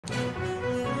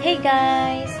Hey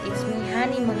guys, it's me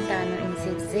honeymontanoincz,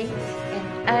 and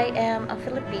I am a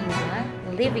Filipina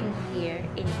living here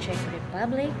in Czech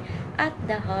Republic at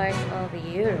the heart of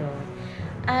Europe.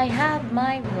 I have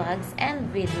my vlogs and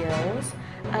videos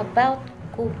about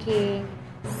cooking,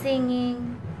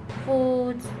 singing,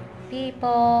 foods,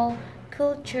 people,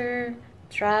 culture,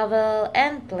 travel,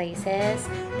 and places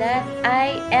that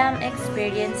I am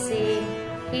experiencing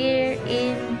here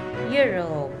in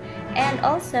Europe. And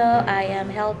also, I am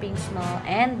helping small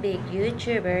and big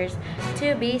YouTubers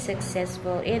to be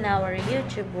successful in our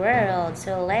YouTube world.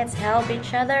 So let's help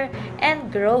each other and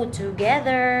grow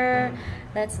together.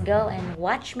 Let's go and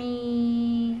watch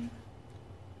me.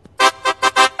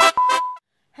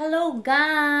 Hello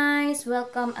guys!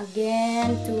 Welcome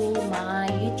again to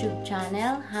my YouTube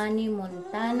channel, Honey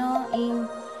Montano in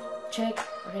Czech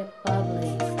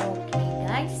Republic. Okay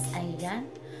guys, ayan.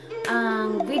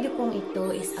 Ang video kong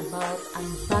ito is about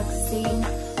unboxing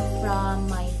from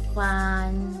my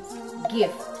fans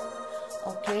gift.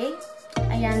 Okay?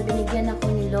 Ayan, binigyan ako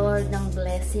ni Lord ng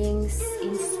blessings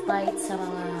in spite sa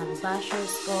mga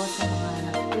bashers ko, sa mga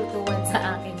nagtutuwan sa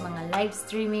aking mga live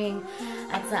streaming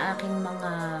at sa aking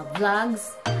mga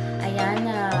vlogs. Ayan,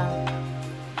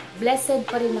 blessed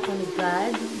pa rin ako ni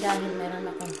God dahil meron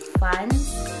akong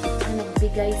fans na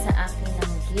nagbigay sa akin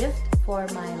ng gift for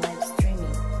my live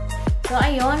streaming. So,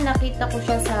 ayun, nakita ko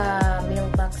siya sa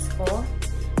mailbox ko.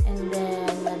 And then,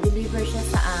 na-deliver siya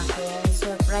sa akin.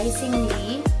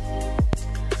 Surprisingly,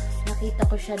 nakita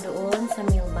ko siya doon sa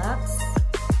mailbox.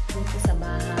 Dito sa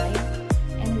bahay.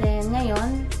 And then,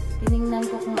 ngayon,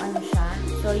 tinignan ko kung ano siya.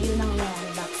 So, yun ang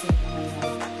i-unboxing ko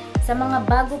ngayon. Sa mga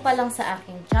bago pa lang sa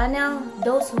aking channel,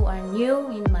 those who are new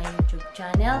in my YouTube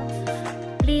channel,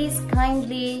 please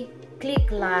kindly click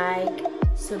like,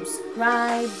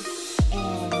 subscribe,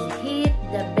 and hit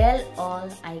the bell all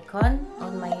icon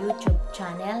on my YouTube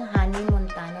channel, Honey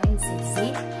Montanoincz.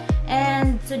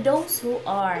 And to those who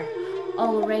are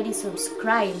already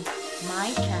subscribed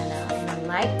my channel and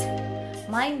liked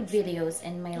my videos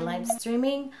and my live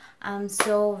streaming, I'm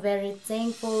so very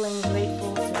thankful and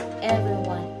grateful to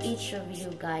everyone, each of you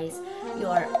guys.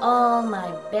 You are all my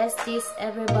besties,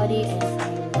 everybody, and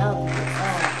I love you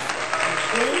all.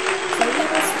 Okay, so we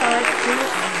will start to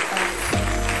unbox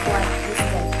what is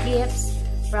the gifts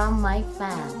from my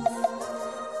fans.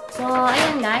 So,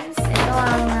 ayan guys, ito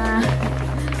ang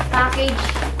package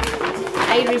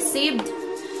I received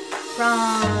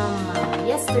from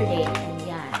yesterday.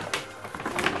 Ayan.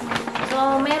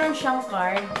 So, meron siyang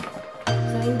card.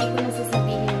 So, hindi ko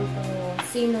nasasabihin kung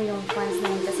sino yung fans na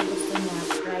yun kasi gusto niya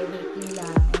privately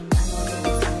lang and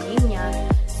anonymous ang name niya.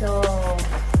 So,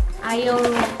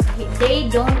 they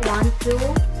don't want to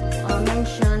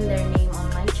mention their name on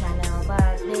my channel,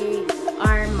 but they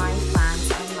are my fans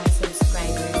and my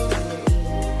subscribers here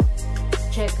in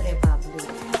Czech Republic.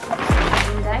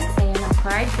 So, guys, ayan ang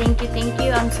card. Thank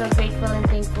you. I'm so grateful and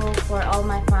thankful for all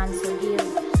my fans who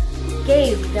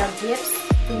gave the gifts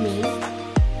to me,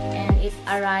 and it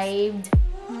arrived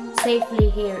safely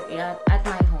here at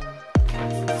my home.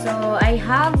 So, I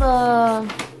have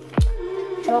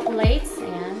chocolates.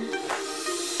 Ayan.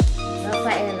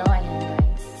 Rafaelo. Ayan,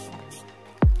 guys.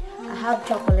 I have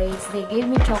chocolates. They gave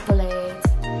me chocolates.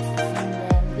 And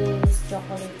then these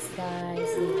chocolates, guys,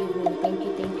 they give me.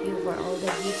 Thank you for all the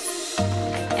gifts.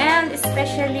 And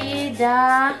especially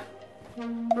the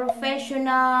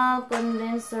professional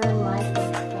condenser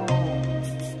microphone.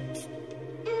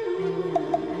 Ayan.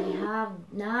 I have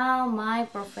now my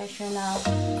professional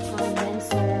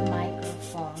condenser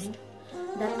microphone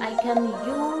that I can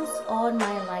use on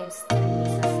my live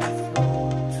streaming. So,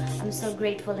 I'm so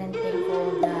grateful and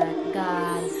thankful that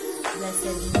God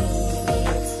blessed me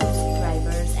with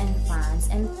subscribers and fans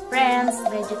and friends,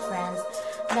 legit friends,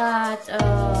 that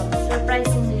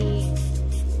surprisingly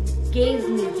gave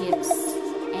me gifts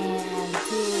and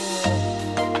to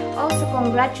also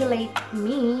congratulate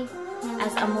me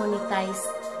as a monetized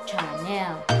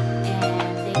channel.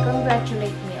 And they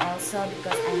congratulate me also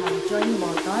because I have join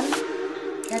button.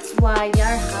 That's why they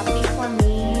are happy for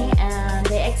me, and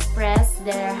they express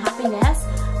their happiness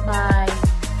by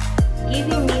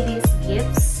giving me these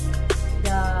gifts.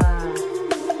 The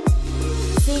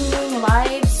singing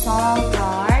live song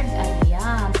card,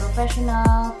 ayan,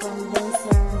 professional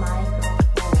condenser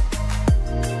microphone.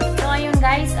 So ayun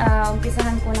guys,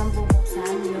 umpisahan ko ng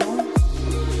bubuksan yung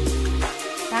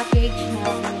package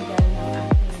na binigay ng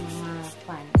aking mga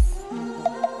fans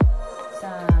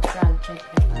sa project.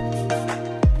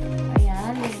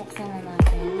 Ayan, bubuksan na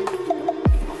natin. Ayan.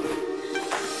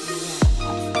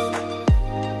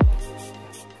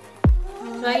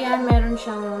 So ayan, meron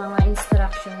siyang mga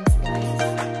instructions guys.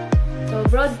 So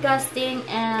broadcasting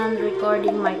and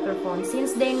recording microphone.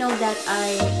 Since they know that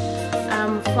I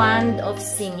am fond of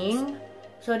singing,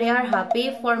 so they are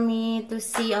happy for me to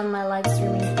see on my live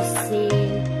streaming to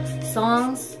sing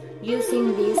songs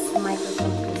using this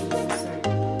microphone condenser.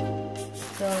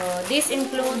 So this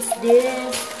includes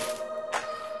this.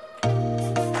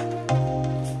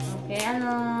 Okay,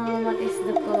 what is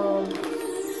the code?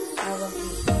 Tawag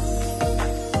dito.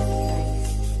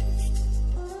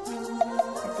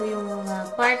 Ito yung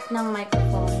part ng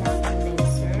microphone na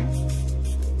condenser.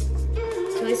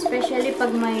 So especially pag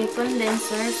may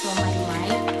condenser, so may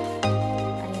mic.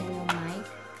 Ayan yung mic.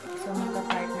 So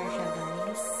magka-partner siya,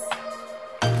 guys.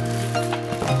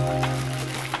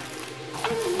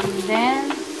 And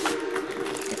then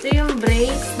ito yung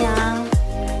brace ng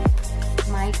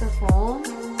microphone.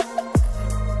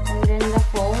 And then the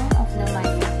foam of the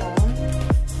microphone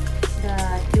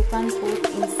that you can put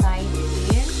inside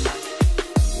here.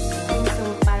 So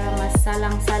para mas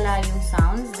salang-sala yung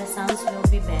sounds, the sounds will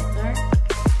be better.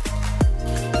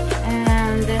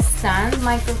 And the stand,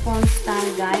 microphone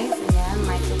stand, guys. Ayan,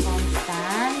 microphone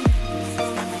stand. This is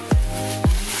the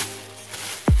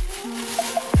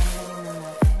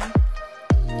microphone stand.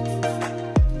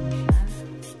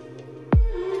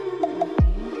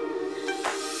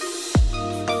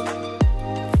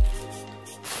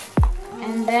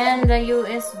 And then the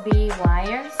USB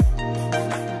wires.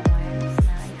 The wires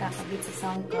na ikakabit sa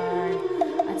sound card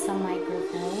at sa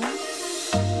microphone.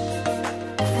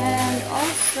 And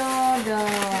also the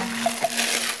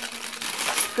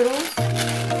screws.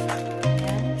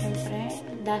 Ayan, syempre.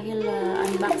 Dahil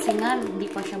unboxing nga, hindi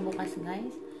pa siya bukas,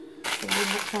 guys. So,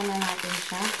 bubuksan na natin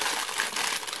siya.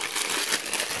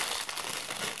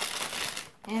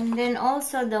 And then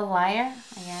also the wire.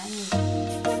 Ayan.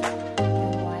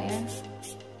 Yung wire.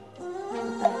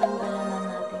 Tatanggalan na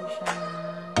natin siya.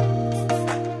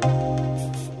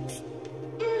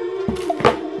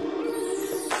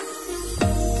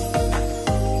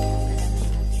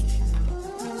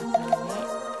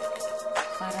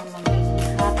 Para maging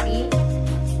happy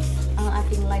ang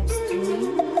ating live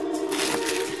streaming.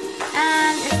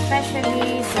 And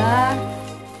especially the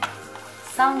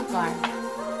sound card.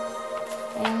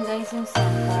 Ayan, guys, yung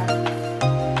sound card.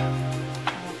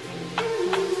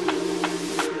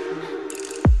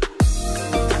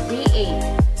 V8.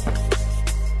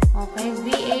 Okay,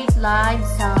 V8 live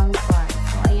sound card.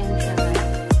 So, ayan siya, guys.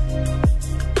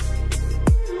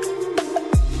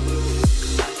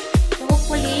 So,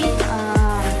 hopefully,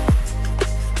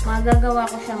 magagawa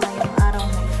ko siya ngayong araw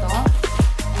na ito.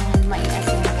 And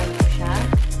mai-assemble ko siya.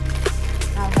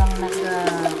 Habang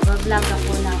nag-vlog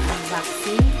ako ng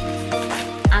unboxing.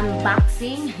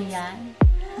 Unboxing. Ayan.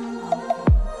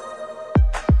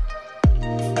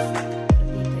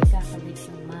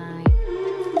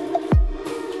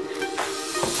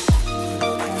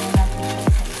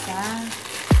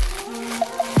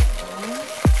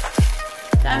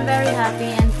 I'm very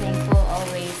happy and thankful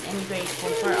always and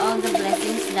grateful for all the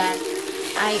blessings that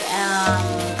I am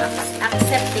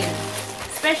accepting,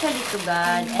 especially to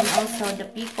God and also the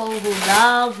people who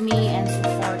love me and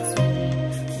supports me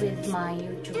with my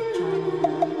YouTube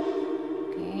channel.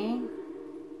 Okay.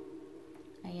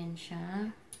 Ayan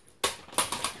siya.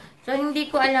 So,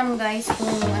 hindi ko alam, guys,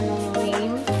 kung anong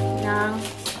name ng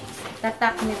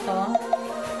tatak nito.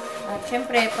 At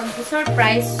syempre, pag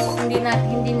surprise, hindi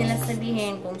nila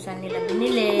sabihin kung saan nila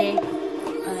binili,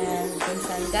 and kung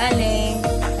saan galing,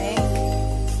 okay?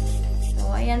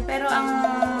 So, ayan. Pero ang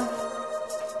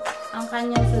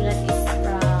kanyang sulat is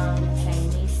from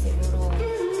Chinese, siguro.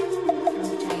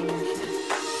 From China siya.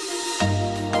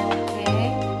 Okay.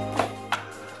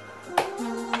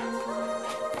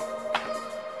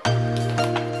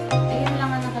 Ayan lang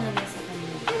ang nakalagay sa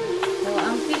kanya. So,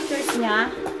 ang pictures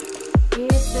niya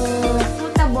is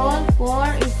suitable for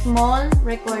small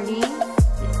recording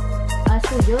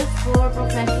studios for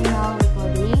professional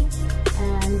recording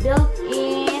and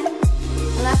built-in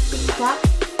plastic cup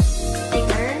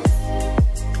stickers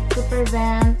to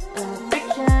prevent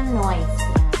friction noise.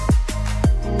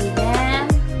 Yeah. And then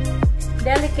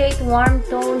delicate warm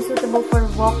tone suitable for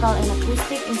vocal and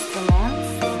acoustic instruments.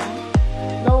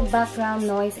 Yeah. Low background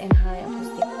noise and high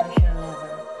acoustic pressure level.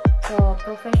 So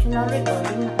professional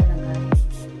recording nakalagay.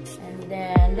 And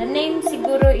then the name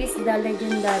siguro is the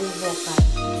legendary vocal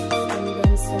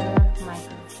condenser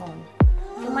microphone.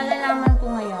 So malalaman ko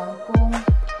ngayon kung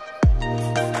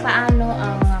paano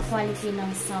ang quality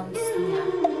ng sounds niya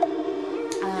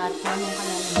at paano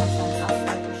kalalabasan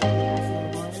after ko siya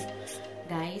i-assemble.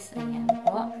 Guys, ayan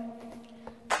po.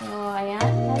 So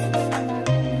ayan, lalagyan na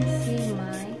natin si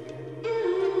mic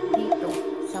dito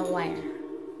sa wire.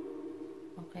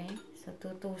 Okay. Okay, so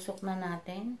tutusok na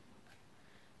natin.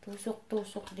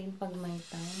 Tusok-tusok din pag may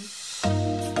time.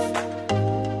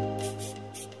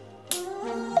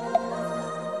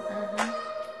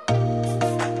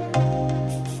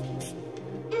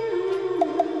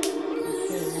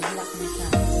 Okay, nag-lock na siya.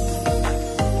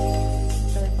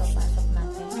 Ito ipapasok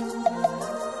natin.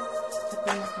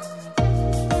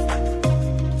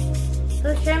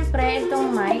 So, syempre, itong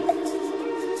mic,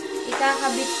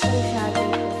 ikakabit po siya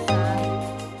dito sa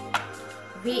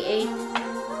V8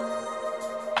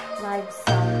 live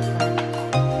sound card.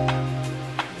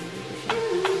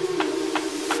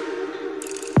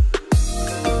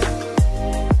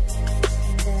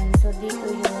 And then, so dito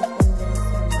yung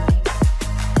condenser mic.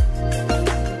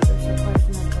 Dito sa part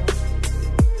na to.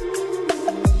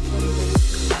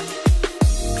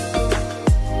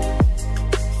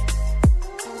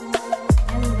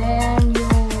 And then,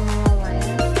 yung mga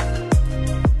wire.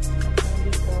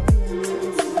 Dito, yung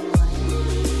USB wire.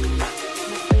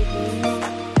 Na pwede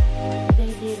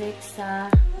direct sa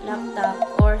laptop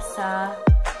or sa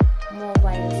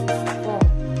mobile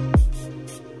phone.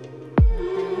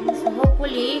 Okay. So,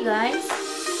 hopefully, guys,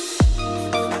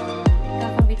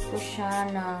 kakabit ko siya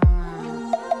ng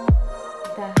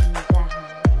dahan-dahan.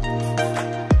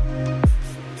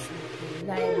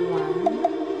 Live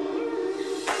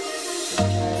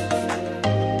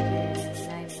 1.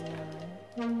 Live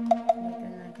 1. Dito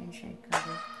natin siya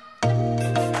ikabit.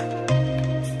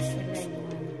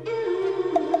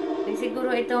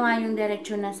 Siguro ito nga yung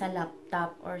diretsyon na sa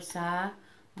laptop or sa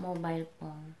mobile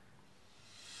phone.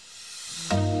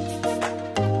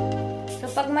 So,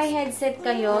 pag may headset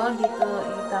kayo, dito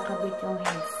ikakabit yung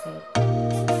headset.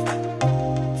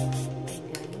 Okay,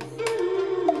 guys. And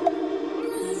then,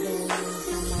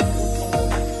 sa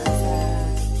microphone,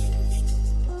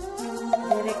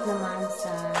 direct naman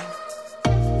sa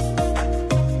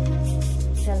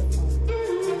cellphone.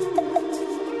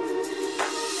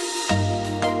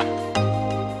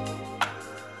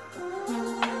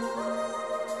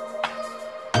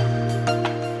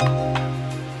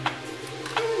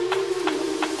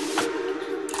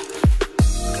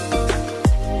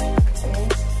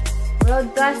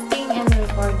 Broadcasting and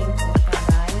recording po siya,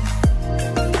 guys.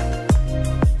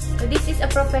 So, this is a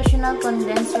professional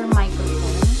condenser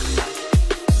microphone.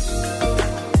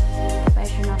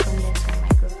 Professional condenser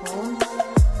microphone,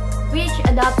 which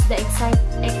adopts the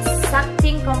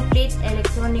exacting complete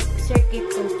electronic circuit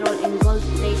control and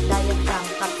gold-plate diaphragm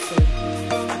capsule.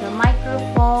 The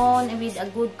microphone with a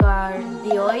good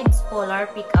cardioid polar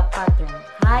pickup pattern,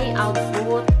 high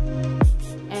output,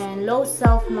 and low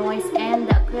self-noise, and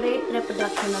the accurate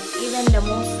reproduction of even the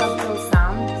most subtle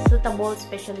sound, suitable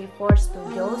especially for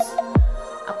studios,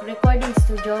 recording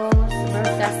studios,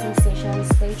 broadcasting sessions,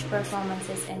 stage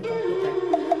performances, and computer.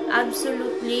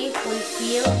 Absolutely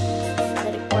fulfill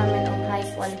the requirement of high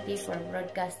quality for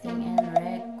broadcasting and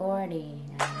recording.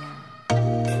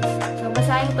 So,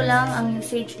 basahin ko lang ang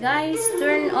usage, guys.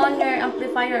 Turn on your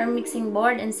amplifier or mixing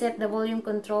board and set the volume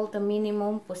control to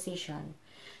minimum position.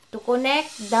 To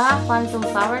connect the phantom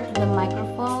power to the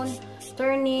microphone,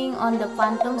 turning on the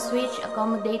phantom switch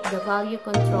accommodate the value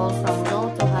control from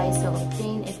low to high so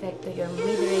obtain effect to your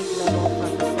mid-rate level for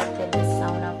protected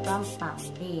sound from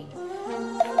pounding.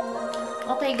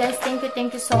 Okay, guys,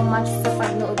 thank you so much sa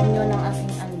pagnood nyo ng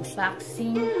aking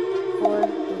unboxing for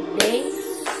today.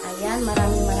 Ayan,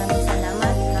 maraming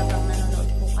salamat habang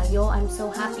nanonood po kayo. I'm so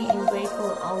happy and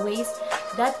grateful always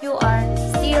that you are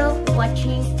still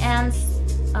watching and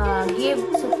give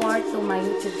support to my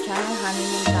YouTube channel,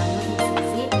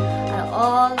 honeymontanoincz. I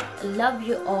all love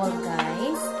you all,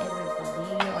 guys.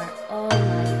 Everybody, you are all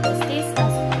my besties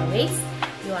as always.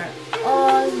 You are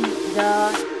all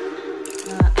the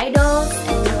idols,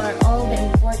 and you are all the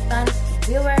important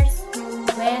viewers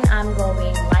when I'm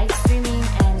going live streaming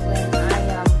and when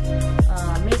I am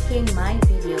making my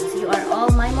videos. You are all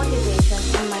my motivation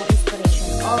and my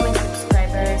inspiration, all my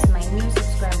subscribers, my new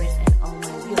subscribers, and all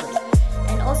my viewers.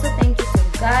 Also, thank you to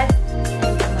God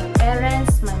and to my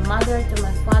parents, my mother, to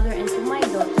my father, and to my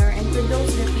daughter, and to those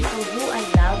the people who I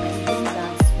love and who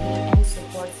loves me and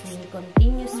supports me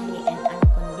continuously and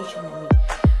unconditionally.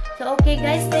 So, okay,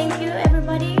 guys, thank you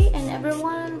everybody and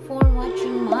everyone for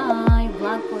watching my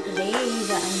vlog for today,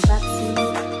 the unboxing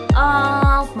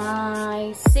of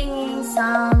my singing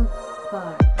sound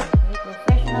card. Okay,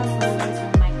 professional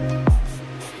condenser microphone.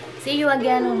 See you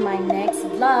again on my next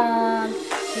vlog.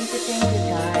 Thank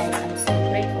you guys. I'm so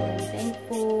grateful and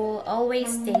thankful. Always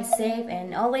stay safe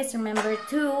and always remember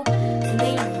to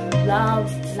live, love,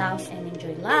 laugh, and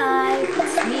enjoy life.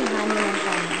 It's me,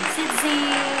 honeymontanoincz.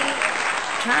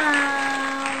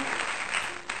 Ciao!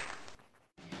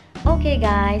 Okay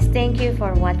guys, thank you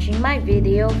for watching my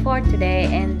video for today,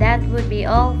 and that would be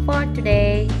all for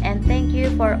today. And thank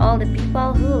you for all the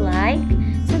people who like,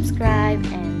 subscribe,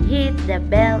 and hit the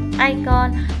bell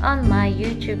icon on my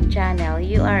YouTube channel.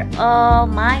 You are all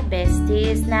my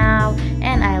besties now,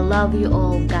 and I love you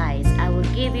all guys. I will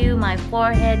give you my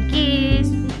forehead kiss.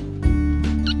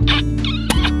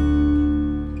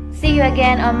 See you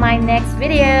again on my next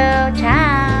video.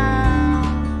 Ciao!